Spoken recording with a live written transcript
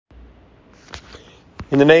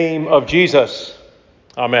In the name of Jesus,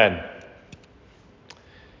 amen.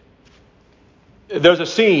 There's a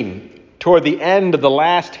scene toward the end of the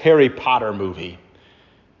last Harry Potter movie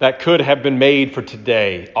that could have been made for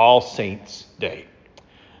today, All Saints' Day.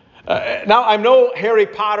 Now, I'm no Harry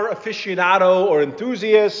Potter aficionado or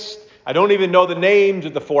enthusiast. I don't even know the names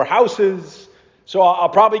of the four houses, so I'll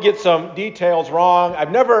probably get some details wrong.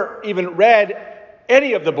 I've never even read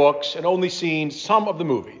any of the books and only seen some of the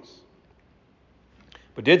movies.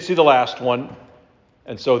 But did see the last one,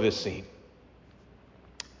 and so this scene.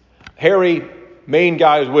 Harry, main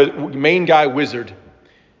guy wizard,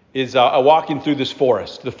 is walking through this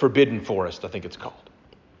forest, the Forbidden Forest, I think it's called.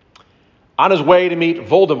 On his way to meet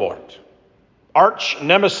Voldemort, arch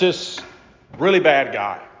nemesis, really bad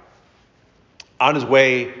guy. On his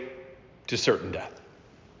way to certain death.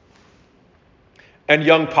 And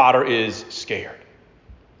young Potter is scared.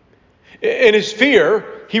 In his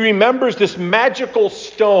fear, he remembers this magical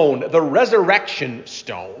stone, the Resurrection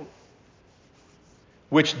Stone,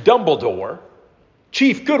 which Dumbledore,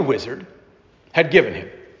 chief good wizard, had given him.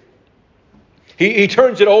 He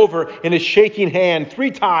turns it over in his shaking hand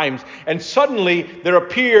 3 times, and suddenly there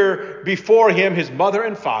appear before him his mother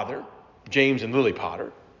and father, James and Lily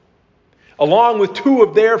Potter, along with 2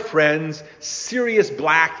 of their friends, Sirius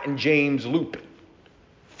Black and James Lupin.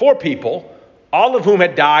 4 people, all of whom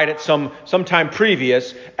had died at some time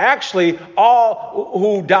previous, actually all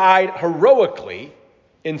who died heroically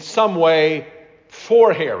in some way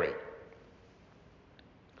for Harry,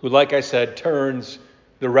 who, like I said, turns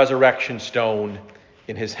the resurrection stone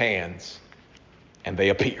in his hands, and they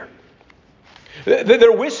appear.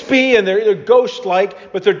 They're wispy and they're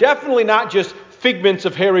ghost-like, but they're definitely not just figments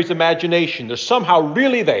of Harry's imagination. They're somehow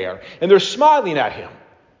really there, and they're smiling at him,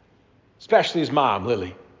 especially his mom,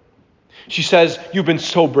 Lily. She says, "You've been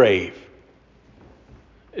so brave."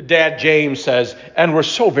 Dad James says, "And we're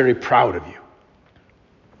so very proud of you."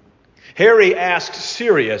 Harry asks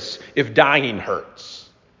Sirius if dying hurts.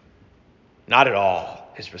 "Not at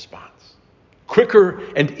all," his response. "Quicker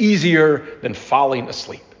and easier than falling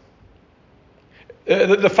asleep."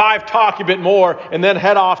 The 5 talk a bit more and then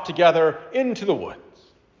head off together into the woods.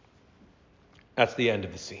 That's the end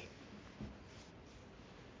of the scene.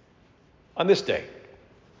 On this day,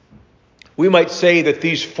 we might say that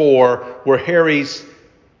these 4 were Harry's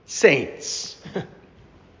saints.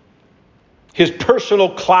 His personal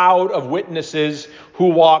cloud of witnesses who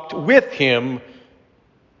walked with him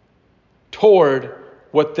toward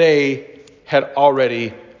what they had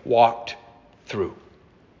already walked through.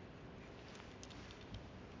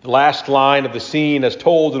 The last line of the scene, as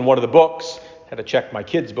told in one of the books, had to check my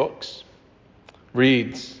kids' books,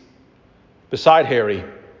 reads, "Beside Harry,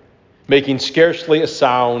 making scarcely a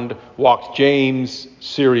sound, walked James,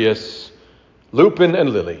 Sirius, Lupin, and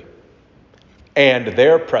Lily, and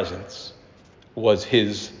their presence was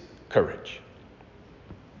his courage."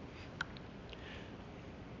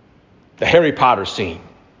 The Harry Potter scene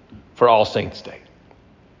for All Saints' Day.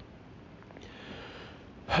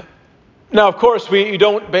 Now, of course, we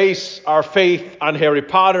don't base our faith on Harry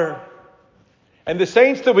Potter. And the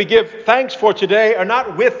saints that we give thanks for today are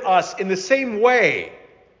not with us in the same way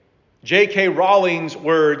J.K. Rowling's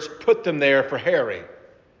words put them there for Harry.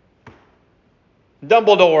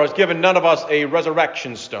 Dumbledore has given none of us a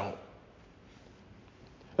resurrection stone.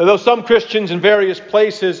 Though some Christians in various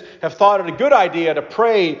places have thought it a good idea to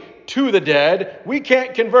pray to the dead, we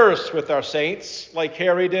can't converse with our saints like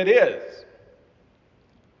Harry did his.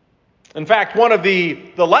 In fact, one of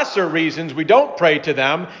the lesser reasons we don't pray to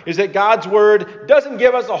them is that God's word doesn't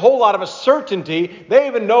give us a whole lot of a certainty they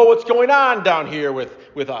even know what's going on down here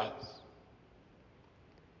with us.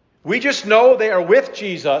 We just know they are with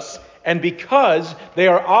Jesus, and because they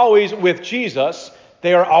are always with Jesus,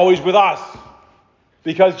 they are always with us.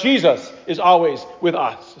 Because Jesus is always with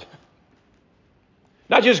us.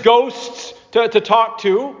 Not just ghosts to talk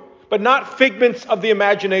to, but not figments of the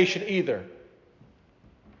imagination either.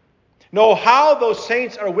 No, how those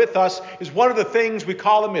saints are with us is one of the things we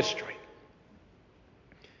call a mystery.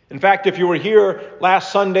 In fact, if you were here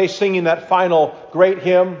last Sunday singing that final great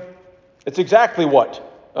hymn, it's exactly what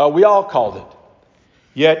we all called it.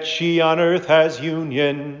 Yet she on earth has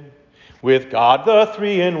union with God the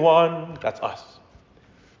three-in-one. That's us.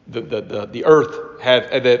 The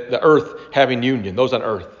earth having union, those on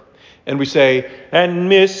earth. And we say, and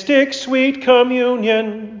mystic sweet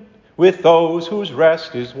communion with those whose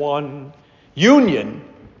rest is won. Union,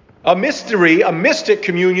 a mystery, a mystic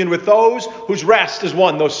communion with those whose rest is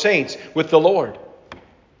won, those saints with the Lord.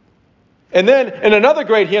 And then in another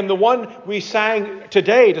great hymn, the one we sang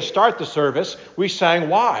today to start the service, we sang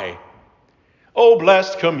why? O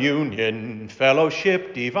blessed communion,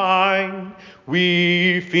 fellowship divine,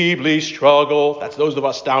 we feebly struggle, that's those of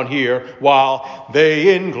us down here, while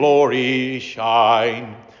they in glory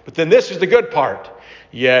shine. But then this is the good part.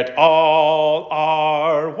 Yet all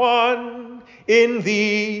are one in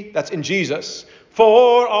thee, that's in Jesus,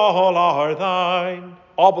 for all are thine.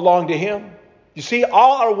 All belong to him. You see,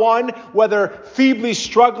 all are one, whether feebly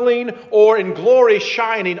struggling or in glory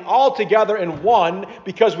shining, all together in one,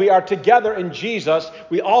 because we are together in Jesus.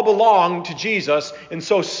 We all belong to Jesus, and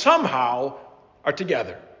so somehow are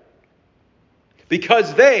together.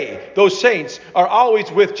 Because they, those saints, are always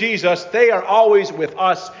with Jesus, they are always with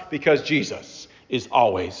us, because Jesus is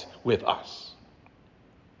always with us.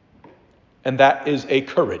 And that is a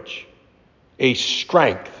courage, a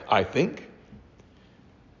strength, I think,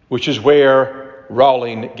 which is where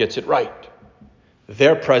Rowling gets it right.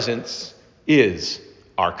 Their presence is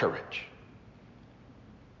our courage.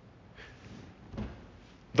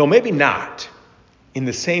 Though maybe not in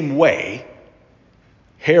the same way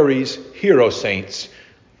Harry's hero saints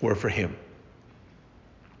were for him.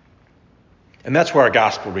 And that's where our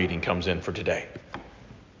gospel reading comes in for today.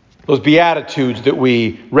 Those Beatitudes that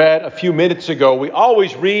we read a few minutes ago, we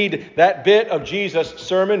always read that bit of Jesus'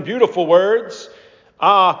 sermon, beautiful words,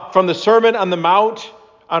 from the Sermon on the Mount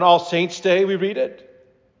on All Saints' Day, we read it.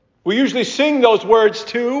 We usually sing those words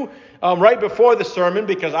too, right before the sermon,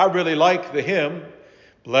 because I really like the hymn.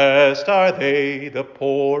 Blessed are they, the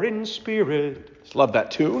poor in spirit. Just love that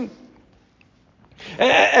tune.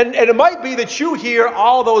 And it might be that you hear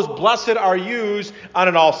all those blessed are yous on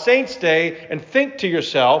an All Saints' Day and think to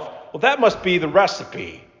yourself, well, that must be the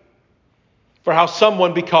recipe for how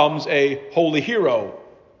someone becomes a holy hero.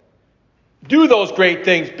 Do those great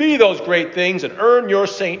things, be those great things, and earn your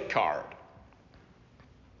saint card.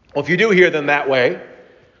 Well, if you do hear them that way,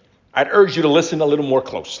 I'd urge you to listen a little more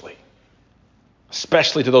closely,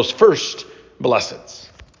 especially to those first blesseds.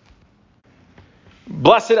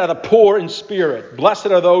 Blessed are the poor in spirit. Blessed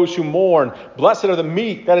are those who mourn. Blessed are the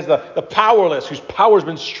meek, that is the powerless, whose power has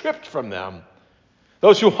been stripped from them.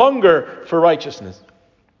 Those who hunger for righteousness.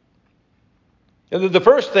 And the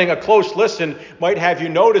first thing, a close listen might have you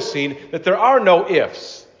noticing that there are no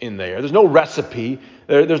ifs in there. There's no recipe.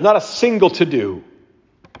 There's not a single to-do.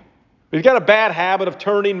 We've got a bad habit of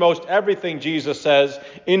turning most everything Jesus says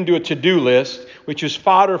into a to-do list, which is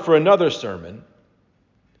fodder for another sermon.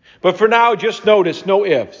 But for now, just notice no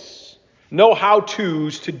ifs, no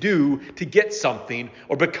how-tos to do to get something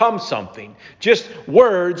or become something. Just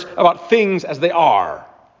words about things as they are.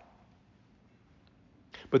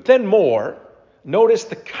 But then more, notice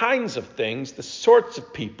the kinds of things, the sorts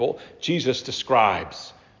of people Jesus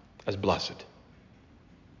describes as blessed.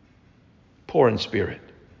 Poor in spirit,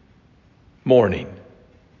 mourning,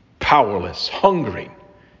 powerless, hungering.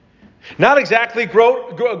 Not exactly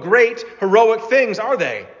great, heroic things, are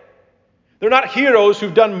they? They're not heroes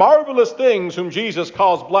who've done marvelous things whom Jesus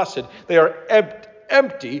calls blessed. They are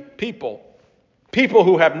empty people. People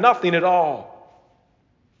who have nothing at all.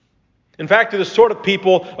 In fact, they're the sort of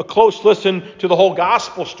people a close listen to the whole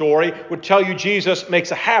gospel story would tell you Jesus makes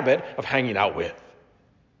a habit of hanging out with.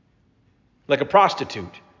 Like a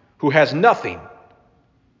prostitute who has nothing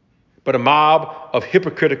but a mob of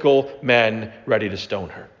hypocritical men ready to stone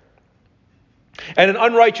her. And an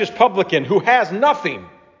unrighteous publican who has nothing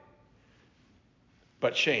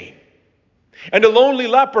but shame. And a lonely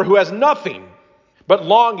leper who has nothing but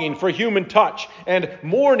longing for human touch. And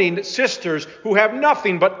mourning sisters who have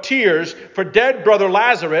nothing but tears for dead brother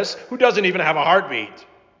Lazarus, who doesn't even have a heartbeat.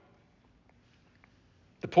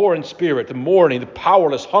 The poor in spirit, the mourning, the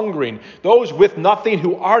powerless, hungering, those with nothing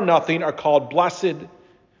who are nothing are called blessed.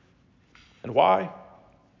 And why?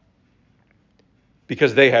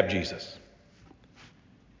 Because they have Jesus.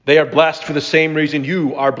 They are blessed for the same reason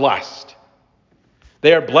you are blessed.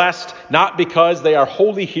 They are blessed not because they are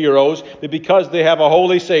holy heroes, but because they have a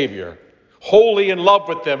holy Savior, holy in love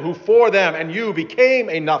with them, who for them and you became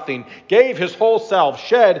a nothing, gave his whole self,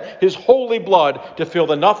 shed his holy blood to fill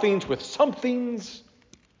the nothings with somethings,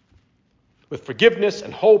 with forgiveness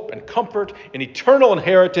and hope and comfort and eternal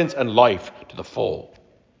inheritance and life to the full.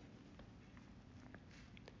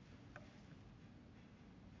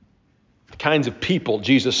 Kinds of people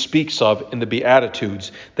Jesus speaks of in the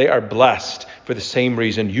Beatitudes, they are blessed for the same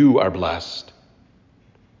reason you are blessed.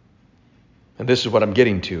 And this is what I'm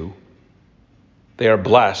getting to. They are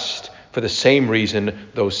blessed for the same reason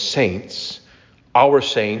those saints, our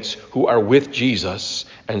saints who are with Jesus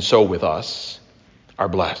and so with us, are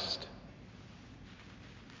blessed.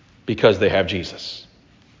 Because they have Jesus.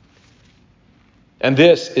 And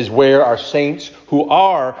this is where our saints, who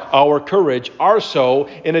are our courage, are so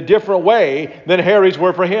in a different way than Harry's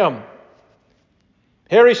were for him.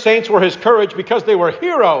 Harry's saints were his courage because they were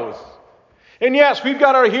heroes. And yes, we've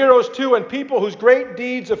got our heroes too, and people whose great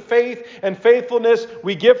deeds of faith and faithfulness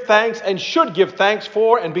we give thanks and should give thanks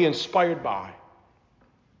for and be inspired by.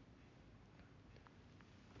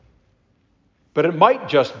 But it might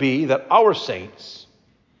just be that our saints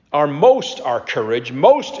are most our courage,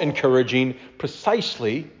 most encouraging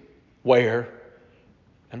precisely where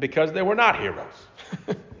and because they were not heroes.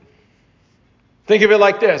 Think of it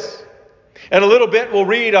like this. In a little bit, we'll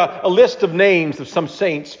read a list of names of some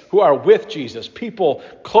saints who are with Jesus, people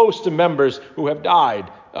close to members who have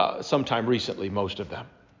died sometime recently, most of them.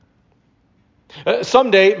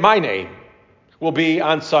 Someday, my name will be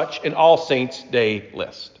on such an All Saints' Day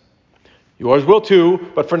list. Yours will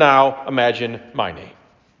too, but for now, imagine my name.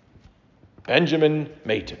 Benjamin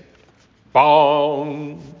Mayton.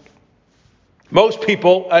 Bong. Most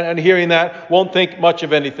people, and hearing that, won't think much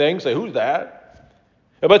of anything. Say, who's that?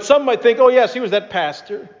 But some might think, oh yes, he was that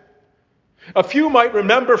pastor. A few might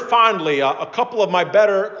remember fondly a couple of my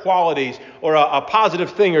better qualities or a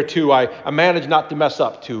positive thing or two I managed not to mess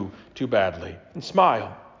up too badly and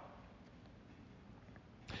smile.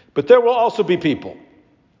 But there will also be people,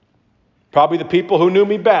 probably the people who knew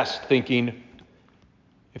me best, thinking,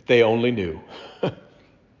 if they only knew.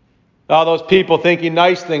 All those people thinking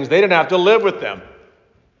nice things, they didn't have to live with them.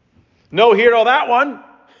 No hero, that one.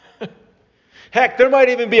 Heck, there might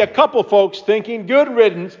even be a couple folks thinking, good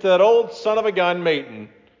riddance to that old son of a gun, Mayton.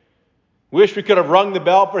 Wish we could have rung the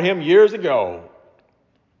bell for him years ago.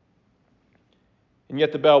 And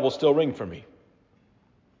yet the bell will still ring for me.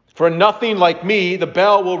 For nothing like me, the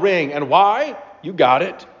bell will ring. And why? You got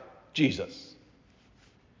it. Jesus.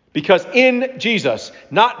 Because in Jesus,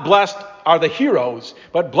 not blessed are the heroes,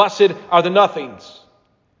 but blessed are the nothings.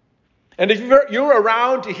 And if you're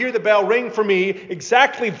around to hear the bell ring for me,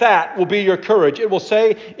 exactly that will be your courage. It will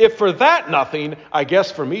say, if for that nothing, I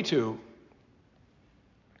guess for me too.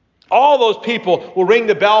 All those people will ring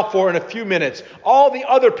the bell for in a few minutes. All the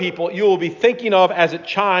other people you will be thinking of as it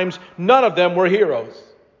chimes, none of them were heroes.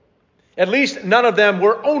 At least none of them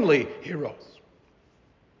were only heroes.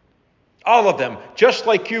 All of them, just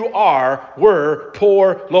like you are, were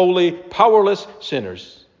poor, lowly, powerless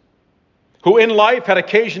sinners who in life had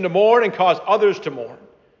occasion to mourn and caused others to mourn.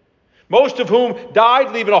 Most of whom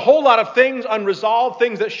died, leaving a whole lot of things unresolved,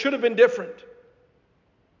 things that should have been different.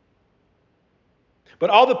 But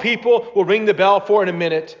all the people will ring the bell for in a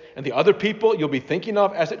minute, and the other people you'll be thinking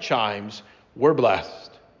of as it chimes were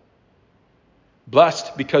blessed.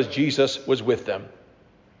 Blessed because Jesus was with them.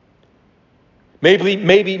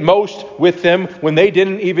 Maybe most with them when they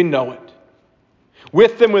didn't even know it.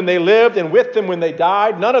 With them when they lived and with them when they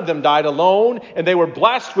died. None of them died alone, and they were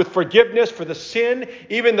blessed with forgiveness for the sin,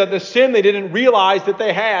 even the sin they didn't realize that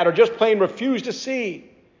they had or just plain refused to see.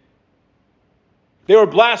 They were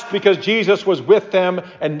blessed because Jesus was with them,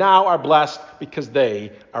 and now are blessed because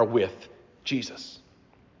they are with Jesus.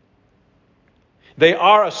 They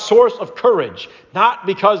are a source of courage, not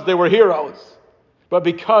because they were heroes, but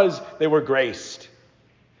because they were graced.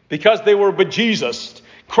 Because they were bejesused,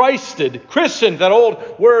 Christed, christened, that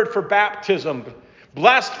old word for baptism.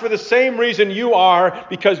 Blessed for the same reason you are,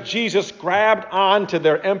 because Jesus grabbed onto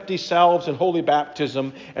their empty selves in holy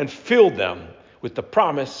baptism and filled them with the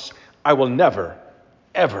promise, I will never,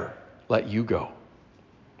 ever let you go.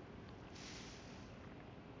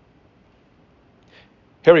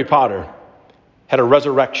 Harry Potter had a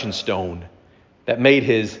resurrection stone that made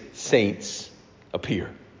his saints appear.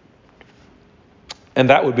 And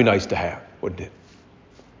that would be nice to have, wouldn't it?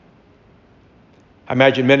 I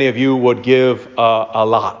imagine many of you would give a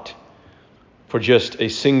lot for just a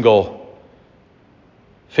single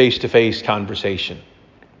face-to-face conversation.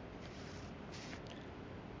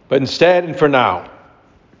 But instead and for now,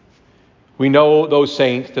 we know those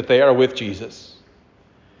saints that they are with Jesus.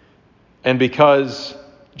 And because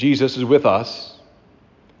Jesus is with us,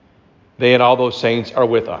 they and all those saints are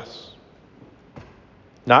with us.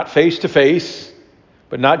 Not face-to-face,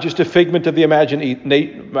 but not just a figment of the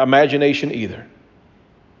imagination either.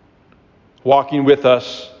 Walking with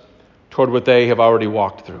us toward what they have already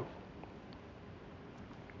walked through.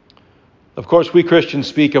 Of course, we Christians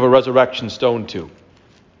speak of a resurrection stone too.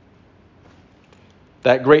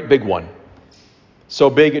 That great big one. So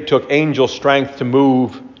big it took angel strength to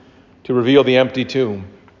move to reveal the empty tomb.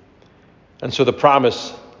 And so the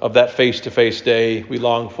promise of that face-to-face day we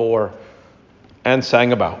long for and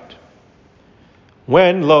sang about.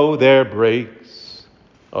 When lo there breaks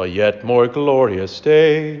a yet more glorious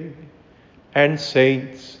day, and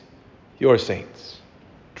saints your saints,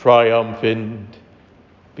 triumphant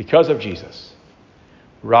because of Jesus,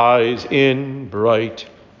 rise in bright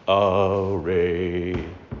array.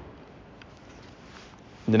 In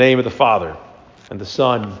the name of the Father, and the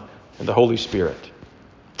Son, and the Holy Spirit.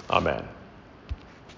 Amen.